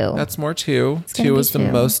be 2. That's more 2. 2 is the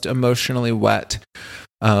most emotionally wet.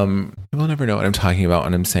 People never know what I'm talking about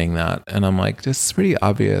when I'm saying that. And I'm like, this is pretty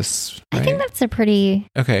obvious. Right? I think that's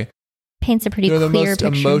paints a pretty They're clear the most picture.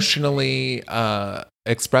 Emotionally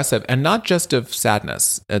expressive, and not just of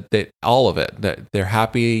sadness, all of it. That they're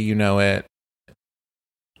happy, it.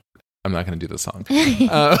 I'm not going to do the song.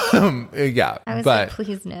 Yeah, I was like,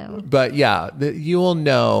 please no. But yeah, you will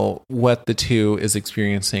know what the 2 is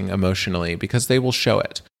experiencing emotionally because they will show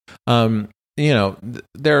it.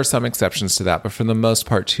 There are some exceptions to that, but for the most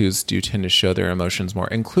part, 2s do tend to show their emotions more,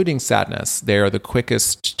 including sadness. They are the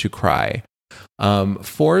quickest to cry.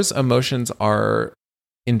 4s' emotions are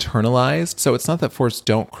internalized, so it's not that 4s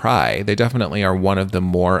don't cry. They definitely are one of the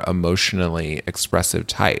more emotionally expressive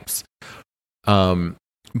types.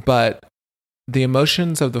 But the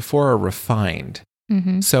emotions of the 4 are refined.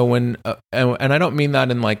 Mm-hmm. So when, and I don't mean that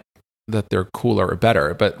in like that they're cooler or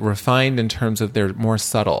better, but refined in terms of they're more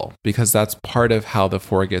subtle, because that's part of how the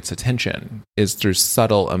 4 gets attention is through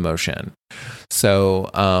subtle emotion. So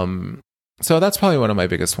that's probably one of my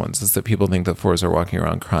biggest ones, is that people think that 4s are walking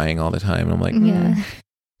around crying all the time. And I'm like,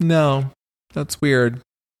 no, that's weird.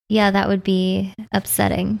 Yeah, that would be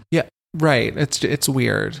upsetting. Yeah, right. It's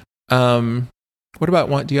weird. What about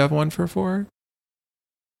one? Do you have one for 4?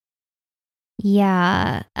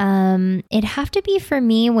 Yeah. It'd have to be for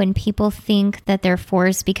me when people think that they're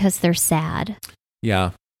 4s because they're sad.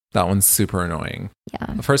 Yeah. That one's super annoying.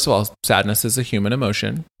 Yeah. First of all, sadness is a human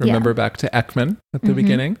emotion. Remember back to Ekman at the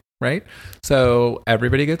beginning, right? So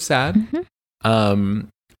everybody gets sad. Mm-hmm.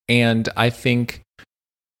 And I think,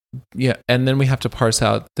 and then we have to parse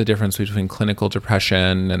out the difference between clinical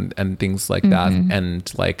depression and things like that.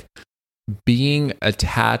 And like being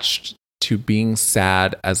attached to being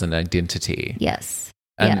sad as an identity. Yes.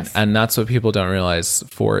 And that's what people don't realize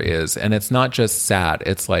 4 is. And it's not just sad.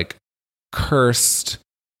 It's like cursed,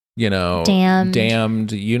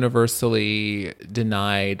 damned, universally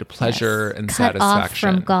denied pleasure and cut satisfaction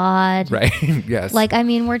off from God. Right. Yes. Like, I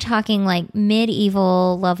mean, we're talking like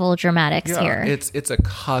medieval level dramatics here. It's a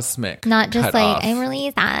cosmic, not just like off. I'm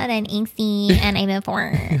really sad and angsty and I'm a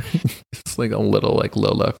 4. It's like a little like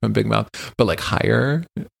Lola from Big Mouth, but like higher.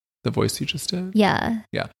 The voice you just did. Yeah.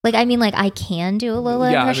 Yeah. Like, I mean, like I can do a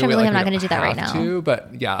Lola impression, but I'm not going to do that right now.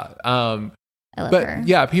 But yeah. I love her.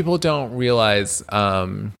 Yeah, people don't realize.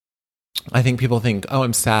 I think people think, oh,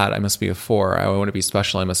 I'm sad, I must be a 4. I want to be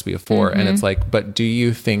special, I must be a 4. And it's like, but do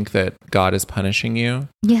you think that God is punishing you?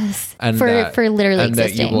 Yes. And for literally and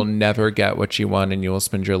existing. that you will never get what you want, and you will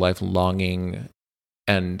spend your life longing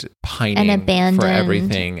and pining and abandoned for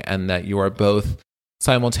everything, and that you are both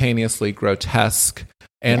simultaneously grotesque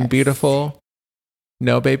and beautiful.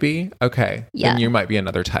 No, baby? Okay. Yeah. Then you might be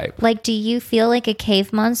another type. Like, do you feel like a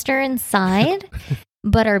cave monster inside,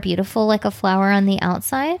 but are beautiful like a flower on the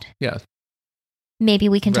outside? Yeah. Maybe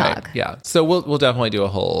we can talk. Yeah. So we'll definitely do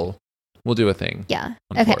we'll do a thing. Yeah.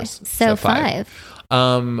 Okay. Course. So 5.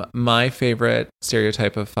 My favorite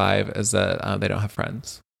stereotype of 5 is that they don't have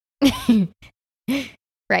friends.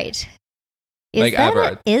 Right. Is that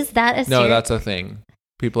a stereotype? No, that's a thing.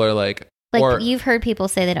 People are like, you've heard people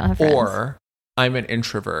say they don't have friends. Or I'm an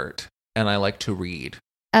introvert and I like to read.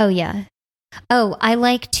 Oh, yeah. Oh, I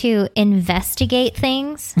like to investigate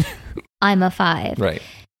things. I'm a 5. Right.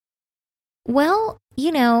 Well,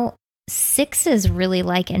 6s really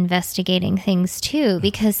like investigating things too,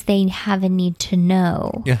 because they have a need to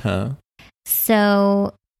know. Yeah.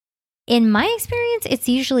 So in my experience, it's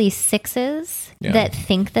usually 6s that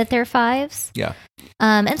think that they're 5s. Yeah.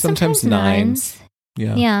 And sometimes 9s.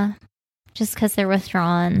 Yeah. Yeah. Just because they're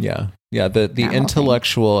withdrawn. Yeah. Yeah. The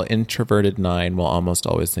intellectual introverted 9 will almost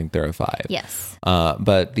always think they're a 5. Yes.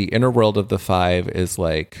 But the inner world of the 5 is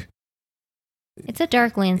like, it's a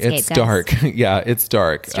dark landscape. It's guys. dark. Yeah, it's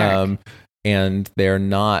dark. It's dark. And they're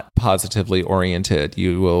not positively oriented.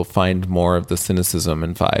 You will find more of the cynicism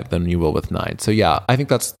in 5 than you will with 9. So yeah, I think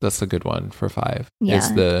that's a good one for 5. Yeah.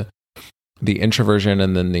 Is the introversion,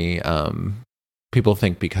 and then the people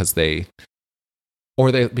think because they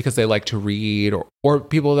like to read, or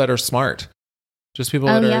people that are smart. Just people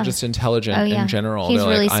that are just intelligent in general. He's They're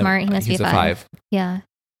really like, smart. He must be a 5. Yeah.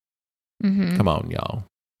 Mm-hmm. Come on, y'all.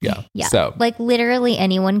 Yeah. Yeah. So like literally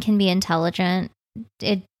anyone can be intelligent.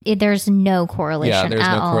 There's no correlation. Yeah, there's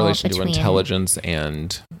no correlation between to intelligence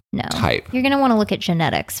and type. You're going to want to look at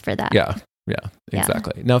genetics for that. Yeah. Yeah.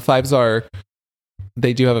 Exactly. Now 5s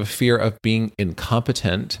they do have a fear of being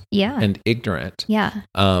incompetent and ignorant. Yeah.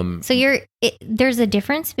 So there's a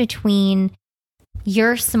difference between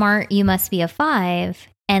you're smart, you must be a 5,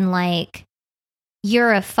 and like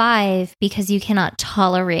you're a 5 because you cannot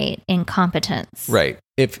tolerate incompetence. Right.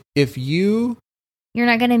 If you're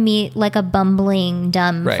not going to meet like a bumbling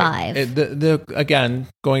dumb 5. Again,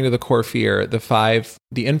 going to the core fear, the 5,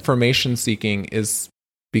 the information seeking is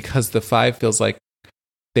because the 5 feels like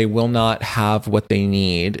they will not have what they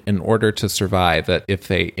need in order to survive. That if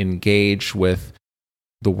they engage with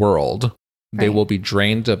the world, they will be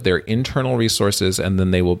drained of their internal resources, and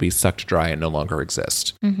then they will be sucked dry and no longer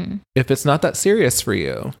exist. Mm-hmm. If it's not that serious for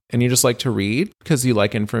you and you just like to read because you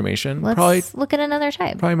like information, let's look at another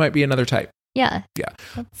type. Probably might be another type. Yeah. Yeah.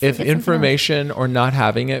 If information or not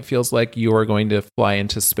having it feels like you are going to fly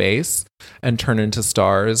into space and turn into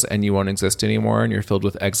stars and you won't exist anymore and you're filled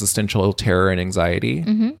with existential terror and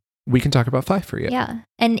anxiety, we can talk about 5 for you. Yeah.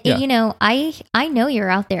 And, I know you're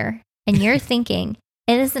out there and you're thinking,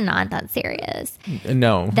 it is not that serious.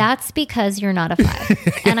 No. That's because you're not a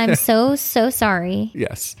 5. And I'm so sorry.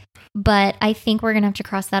 Yes. But I think we're going to have to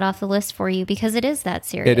cross that off the list for you because it is that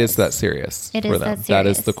serious. It is that serious. It is that serious. That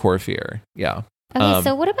is the core fear. Yeah. Okay,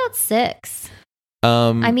 so what about 6?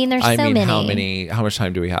 I mean, there's so many. How much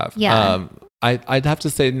time do we have? Yeah. I'd have to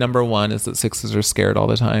say number 1 is that 6s are scared all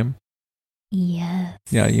the time. Yes.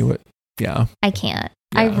 Yeah, you would. Yeah. I can't.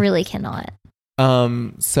 Yeah. I really cannot.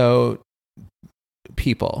 So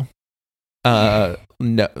people, no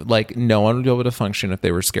one would be able to function if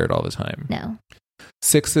they were scared all the time. No.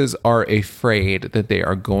 6s are afraid that they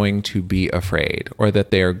are going to be afraid, or that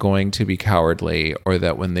they are going to be cowardly, or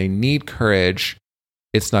that when they need courage,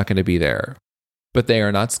 it's not going to be there. But they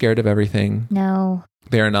are not scared of everything. No.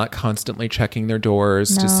 They are not constantly checking their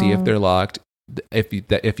doors to see if they're locked.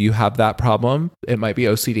 If you have that problem, it might be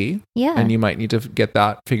OCD. Yeah. And you might need to get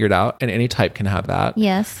that figured out. And any type can have that.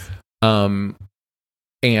 Yes. And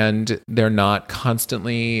they're not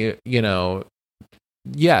constantly,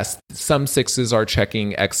 yes, some sixes are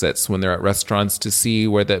checking exits when they're at restaurants to see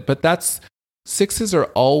but sixes are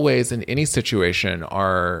always in any situation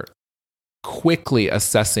are quickly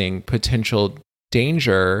assessing potential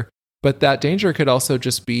danger, but that danger could also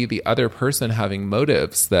just be the other person having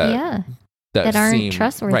motives that aren't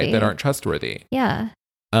trustworthy. Right, that aren't trustworthy. Yeah.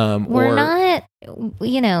 We're not,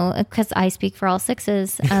 because I speak for all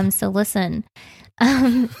sixes. So listen,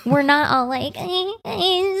 we're not all like, I'm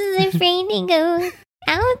afraid to go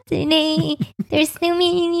out today. There's so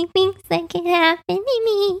many things that can happen to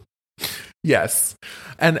me. Yes.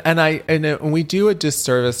 And we do a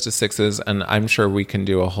disservice to sixes, and I'm sure we can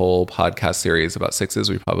do a whole podcast series about sixes.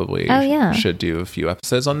 We probably should do a few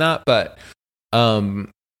episodes on that, but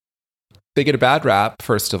they get a bad rap,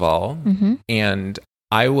 first of all. Mm-hmm. And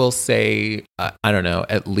I will say, I don't know,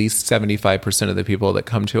 at least 75% of the people that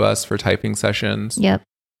come to us for typing sessions, yep,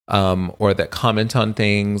 or that comment on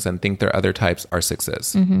things and think they're other types are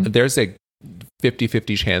sixes. Mm-hmm. There's a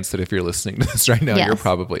 50-50 chance that if you're listening to this right now, you're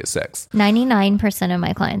probably a six. 99% of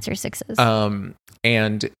my clients are sixes.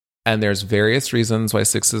 And there's various reasons why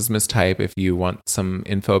sixes mistype. If you want some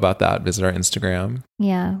info about that, visit our Instagram.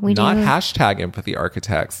 Yeah, we Not do. hashtag empathy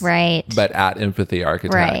architects. Right. But at empathy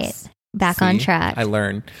architects. Right. Back on track. I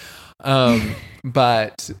learned.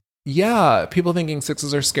 But yeah, people thinking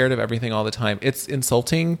sixes are scared of everything all the time. It's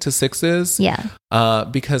insulting to sixes. Yeah.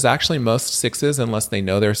 Because actually most sixes, unless they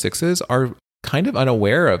know they're sixes, are kind of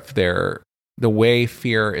unaware of the way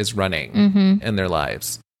fear is running in their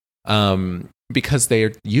lives. Because they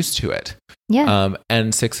are used to it. Yeah.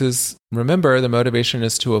 And sixes, remember, the motivation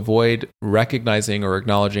is to avoid recognizing or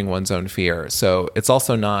acknowledging one's own fear. So it's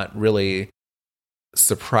also not really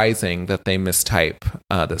surprising that they mistype,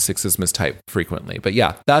 that sixes mistype frequently. But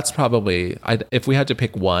yeah, that's probably, if we had to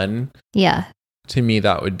pick one, to me,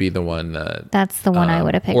 that would be the one that's the one I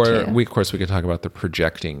would have picked. Or we could talk about the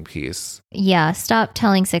projecting piece. Yeah, stop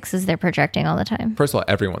telling sixes they're projecting all the time. First of all,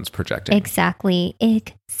 everyone's projecting. Exactly.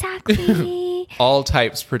 All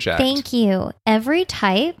types project. Thank you. Every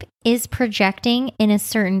type is projecting in a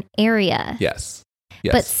certain area. Yes.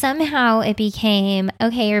 But somehow it became,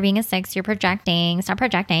 okay, you're being a six, you're projecting, stop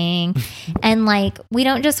projecting. And we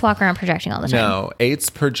don't just walk around projecting all the time. No, eights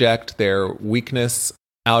project their weakness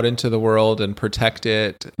out into the world and protect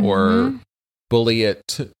it or bully it,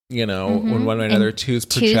 when one another. Twos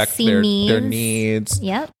project their needs.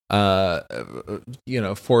 Yep.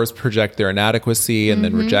 Fours project their inadequacy and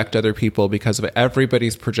then reject other people because of it.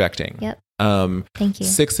 Everybody's projecting. Yep. Thank you.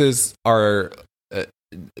 Sixes are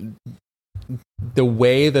the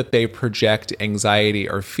way that they project anxiety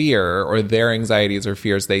or fear, or their anxieties or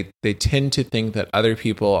fears. They tend to think that other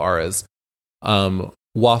people are as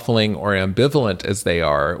waffling or ambivalent as they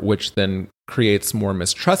are, which then creates more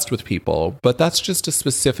mistrust with people. But that's just a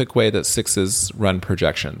specific way that sixes run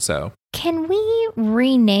projection. So can we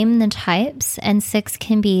rename the types and six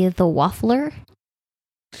can be the waffler?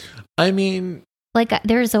 I mean,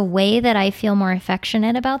 there's a way that I feel more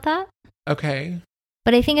affectionate about that. Okay.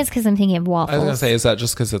 But I think it's because I'm thinking of waffles. I was going to say, is that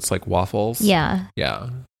just because it's like waffles? Yeah. Yeah.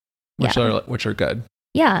 Which are good.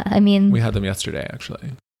 Yeah. I mean, we had them yesterday,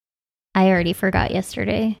 actually. I already forgot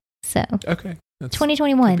yesterday. So okay, that's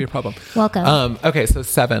 2021. Be a problem. Welcome. Okay, so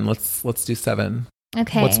 7. Let's do 7.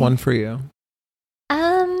 Okay. What's one for you?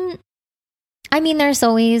 I mean, there's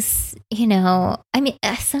always,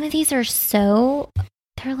 some of these are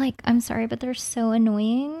they're I'm sorry, but they're so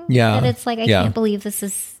annoying. Yeah. That it's I can't believe this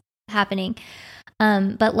is happening.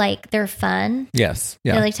 But they're fun. Yes.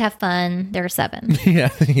 Yeah. They like to have fun. They're a 7. Yeah.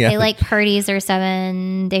 They like parties. They're a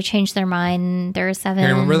 7. They change their mind. They're a 7. I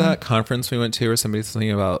remember that conference we went to where somebody said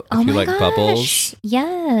something about if you like bubbles.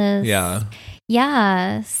 Yes. Yeah.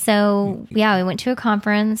 Yeah. So we went to a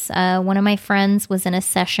conference. One of my friends was in a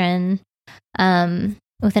session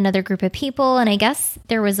with another group of people, and I guess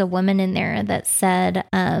there was a woman in there that said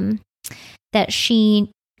that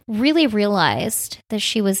she really realized that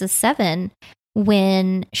she was a 7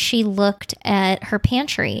 when she looked at her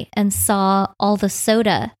pantry and saw all the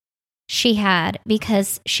soda she had,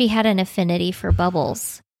 because she had an affinity for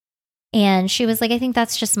bubbles. And she was like, I think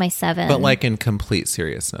that's just my 7. But in complete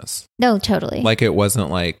seriousness. No, totally. It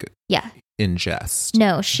wasn't in jest.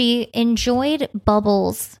 No, she enjoyed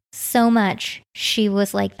bubbles so much. She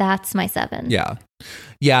was like, that's my 7. Yeah.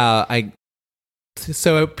 Yeah.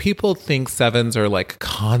 So people think 7s are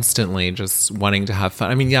constantly just wanting to have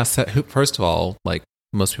fun. I mean, yes, first of all,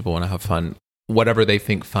 most people want to have fun, whatever they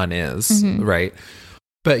think fun is, right?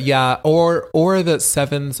 But yeah, or that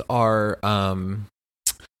 7s are,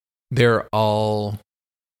 they're all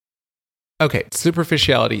okay,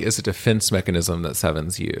 superficiality is a defense mechanism that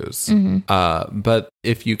sevens use. But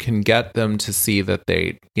if you can get them to see that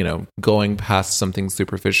they, going past something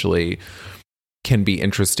superficially can be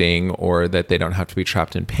interesting, or that they don't have to be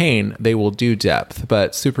trapped in pain, they will do depth.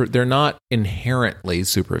 But they're not inherently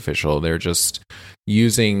superficial. They're just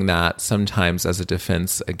using that sometimes as a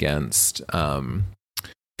defense against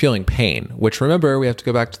feeling pain, which, remember, we have to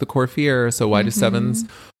go back to the core fear. So why do sevens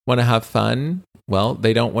want to have fun? Well,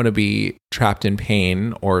 they don't want to be trapped in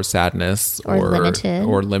pain or sadness or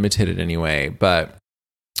limited in any way. But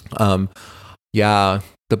the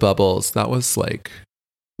bubbles, that was like...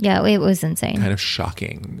 Yeah, it was insane. Kind of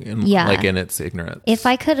shocking. In its ignorance. If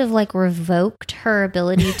I could have revoked her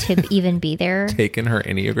ability to even be there. Taken her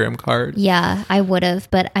Enneagram card. Yeah, I would have.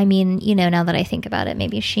 But I mean, now that I think about it,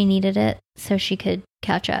 maybe she needed it so she could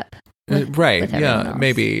catch up. With else.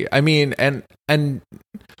 Maybe. I mean, and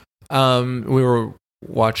we were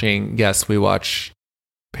watching, we watch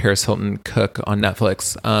Paris Hilton cook on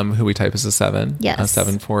Netflix, who we type as a 7. Yes.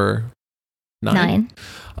 749.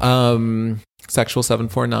 Sexual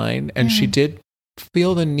 749. And she did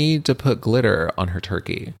feel the need to put glitter on her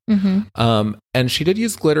turkey. And she did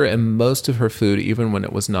use glitter in most of her food, even when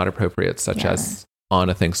it was not appropriate, such as on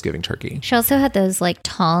a Thanksgiving turkey. She also had those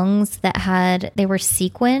tongs that they were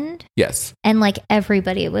sequined. Yes. And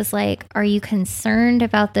everybody was like, are you concerned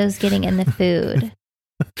about those getting in the food?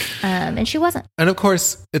 And she wasn't. And of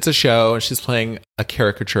course, it's a show, and she's playing a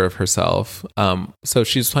caricature of herself. So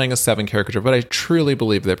she's playing a 7 caricature, but I truly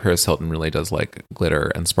believe that Paris Hilton really does like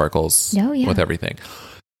glitter and sparkles with everything.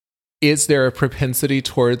 Is there a propensity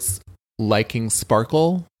towards liking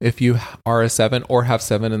sparkle if you are a 7 or have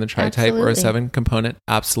 7 in the tri-type or a 7 component?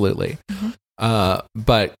 Absolutely.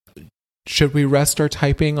 But should we rest our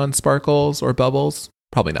typing on sparkles or bubbles?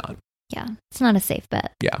 Probably not. Yeah, it's not a safe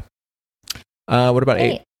bet. Yeah. What about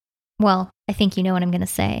 8? Well, I think you know what I'm going to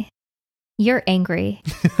say. You're angry.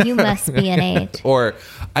 You must be an 8. Or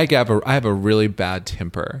I have a really bad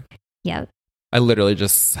temper. Yeah. I literally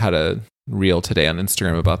just had a reel today on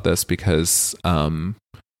Instagram about this because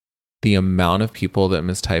the amount of people that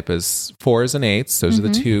mistype as 4s and 8s, those are the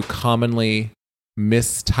two commonly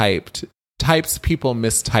mistyped types people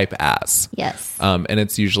mistype as. Yes. And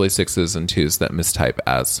it's usually 6s and 2s that mistype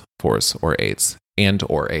as 4s or 8s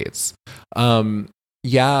or 8s.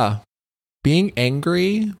 Being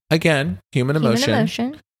angry, again, human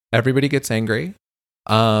emotion. Everybody gets angry.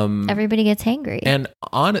 Everybody gets angry. And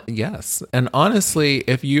honestly,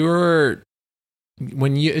 if it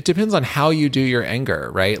depends on how you do your anger,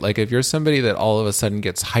 right? Like if you're somebody that all of a sudden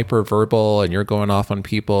gets hyper verbal and you're going off on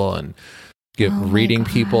people and reading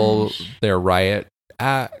people their riot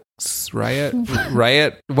acts, riot.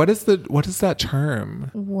 What is that term?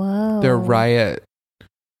 Whoa. Their riot.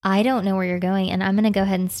 I don't know where you're going, and I'm going to go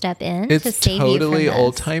ahead and step in to save you from this. It's totally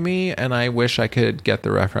old-timey, and I wish I could get the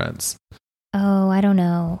reference. Oh, I don't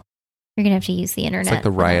know. You're going to have to use the internet. It's like the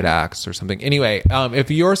riot acts or something. Anyway, if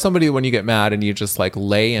you're somebody when you get mad and you just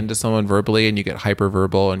lay into someone verbally and you get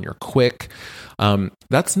hyper-verbal and you're quick,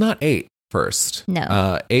 that's not 8 first. No,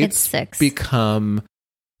 8s it's 6. become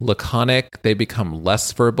laconic. They become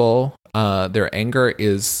less verbal. Their anger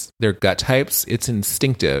is their gut types. It's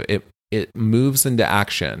instinctive. It moves into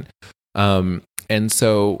action. And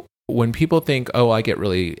so when people think, oh, I get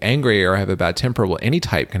really angry or I have a bad temper, well, any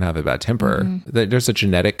type can have a bad temper. There's a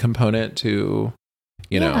genetic component to,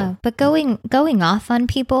 know. But going off on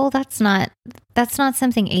people, that's not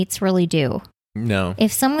something 8s really do. No.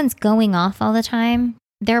 If someone's going off all the time,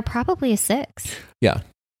 they're probably a 6. Yeah.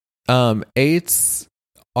 8s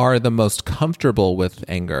are the most comfortable with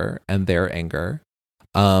anger and their anger.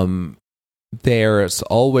 There's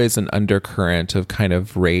always an undercurrent of kind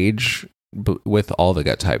of rage with all the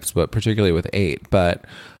gut types, but particularly with 8. But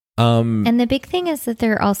and the big thing is that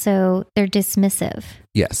they're dismissive.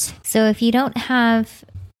 Yes. So if you don't have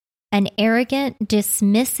an arrogant,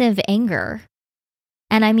 dismissive anger,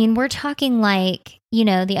 and I mean, we're talking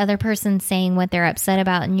the other person saying what they're upset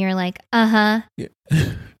about, and you're like, yeah.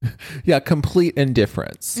 Yeah, complete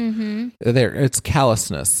indifference. It's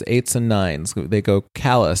callousness. 8s and 9s, they go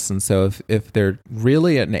callous, and so if they're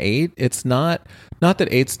really an 8, it's not that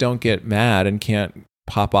 8s don't get mad and can't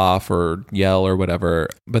pop off or yell or whatever,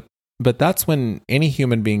 but that's when any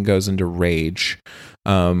human being goes into rage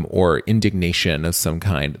or indignation of some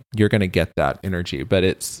kind. You're going to get that energy, but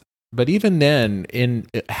even then, in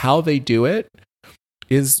how they do it,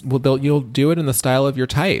 you'll do it in the style of your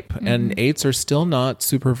type. And 8s are still not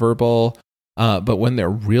super verbal, but when they're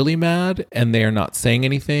really mad and they are not saying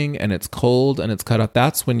anything and it's cold and it's cut off,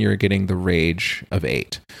 that's when you're getting the rage of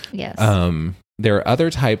 8. Yes. there are other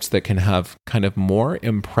types that can have kind of more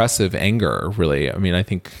impressive anger, really. I mean, I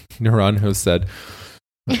think Naranjo said,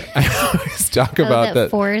 I always talk about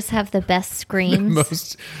that 4s have the best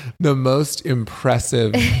screams. The most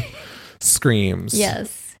impressive screams.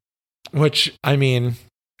 Yes. Which, I mean,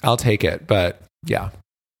 I'll take it, but yeah.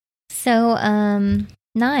 So,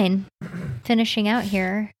 9, finishing out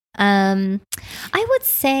here. I would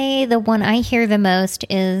say the one I hear the most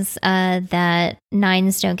is that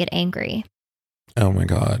 9s don't get angry. Oh my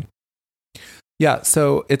God. Yeah,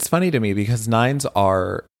 so it's funny to me because 9s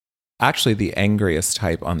are actually the angriest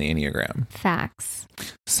type on the Enneagram. Facts.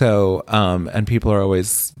 So, and people are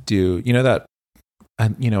always that, I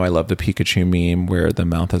love the Pikachu meme where the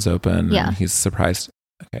mouth is open and he's surprised.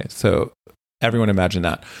 Okay, so everyone imagine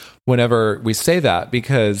that. Whenever we say that,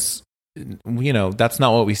 because, that's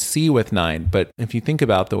not what we see with 9. But if you think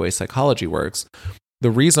about the way psychology works,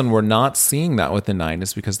 the reason we're not seeing that with the 9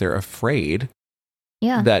 is because they're afraid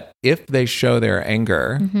that if they show their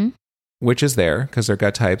anger, which is there because they're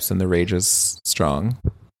gut types and the rage is strong,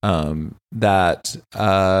 that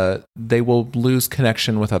they will lose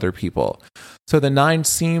connection with other people. So the 9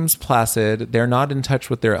 seems placid. They're not in touch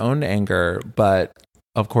with their own anger. But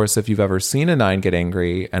of course, if you've ever seen a 9 get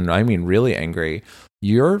angry, and I mean really angry,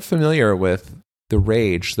 you're familiar with the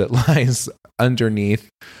rage that lies underneath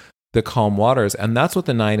the calm waters. And that's what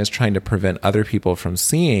the 9 is trying to prevent other people from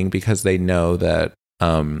seeing, because they know that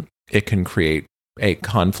it can create A,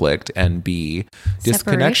 conflict, and B,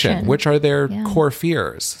 disconnection, separation, which are their core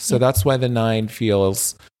fears. So that's why the 9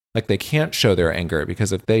 feels like they can't show their anger,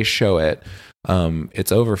 because if they show it,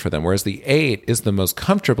 it's over for them. Whereas the 8 is the most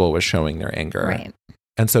comfortable with showing their anger. Right.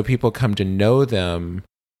 And so people come to know them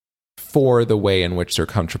for the way in which they're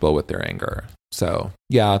comfortable with their anger. So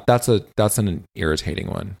yeah, that's an irritating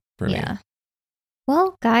one for me. Yeah.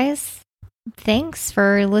 Well, guys, thanks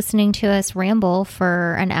for listening to us ramble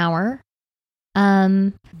for an hour.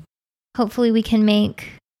 Hopefully we can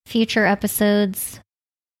make future episodes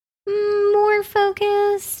more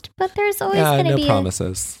focused, but there's always going to be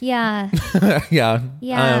promises. Yeah.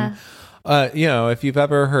 Yeah. If you've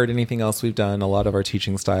ever heard anything else we've done, a lot of our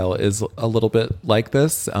teaching style is a little bit like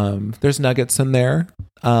this. There's nuggets in there.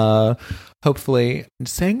 Hopefully,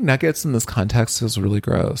 saying nuggets in this context is really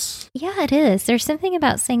gross. Yeah, it is. There's something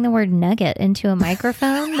about saying the word nugget into a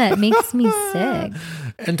microphone that makes me sick.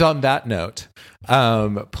 And on that note,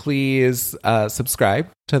 please subscribe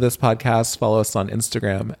to this podcast. Follow us on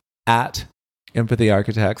Instagram at Empathy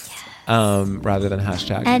Architects, rather than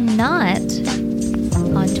hashtag. And not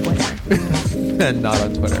on Twitter. And not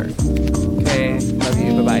on Twitter. Okay, love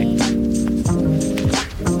you. Bye-bye.